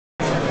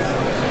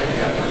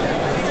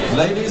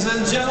Ladies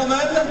and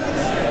gentlemen,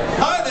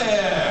 hi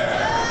there!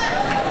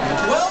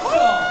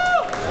 Welcome!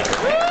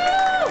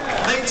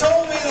 They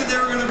told me that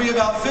there were going to be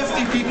about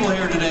 50 people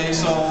here today,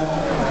 so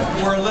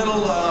we're a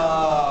little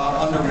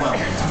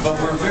underwhelmed, but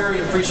we're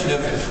very appreciative.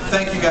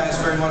 Thank you guys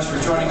very much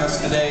for joining us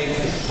today.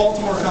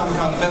 Baltimore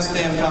Comic-Con, the best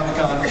damn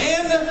Comic-Con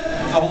in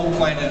the whole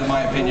planet, in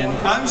my opinion.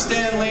 I'm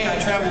Stanley. I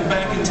traveled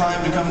back in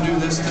time to come do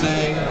this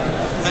today.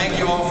 Thank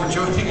you all for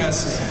joining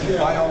us.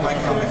 Buy all my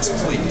comics,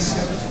 please.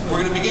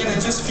 We're going to begin in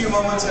just a few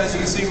moments. As you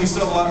can see, we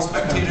still have a lot of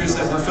spectators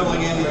that we're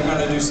filling in. We're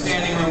going to do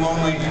standing room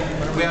only.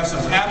 We have some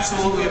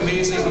absolutely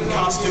amazing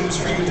costumes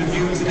for you to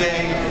view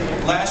today.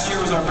 Last year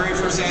was our very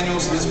first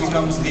annual, so this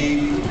becomes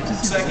the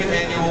second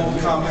annual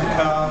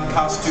Comic-Con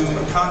costume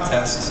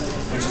contest,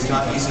 which is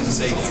not easy to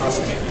say,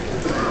 trust me.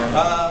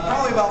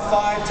 Probably about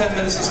 5-10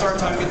 minutes to start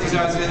time. Get these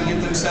guys in,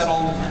 get them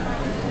settled.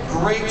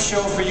 Great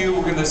show for you.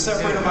 We're going to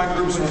separate them by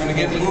groups. We're going to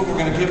get moved. We're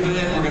going to give it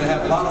in. We're going to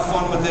have a lot of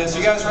fun with this.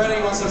 You guys ready?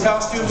 You want some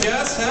costumes?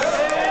 Yes?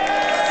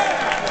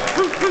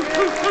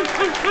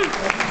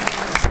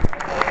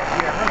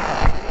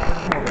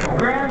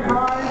 Grand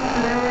prize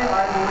today,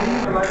 I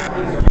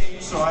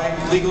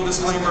believe, legal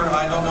disclaimer,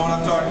 I don't know what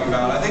I'm talking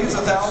about. I think it's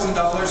 $1,000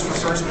 for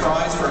first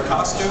prize for a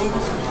costume.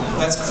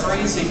 That's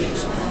crazy.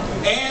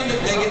 And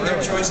they get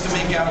their choice to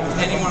make out with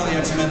any one of the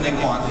X-Men they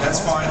want. That's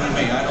fine with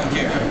me. I don't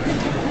care.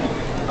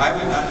 I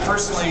would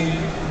personally,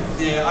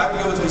 I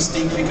would go with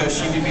Mystique because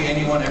she could be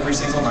anyone every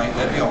single night.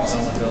 That'd be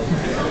awesome.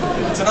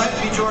 Tonight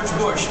be George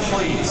Bush,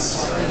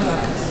 please.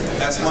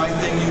 That's my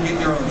thing. You get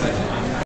your own thing.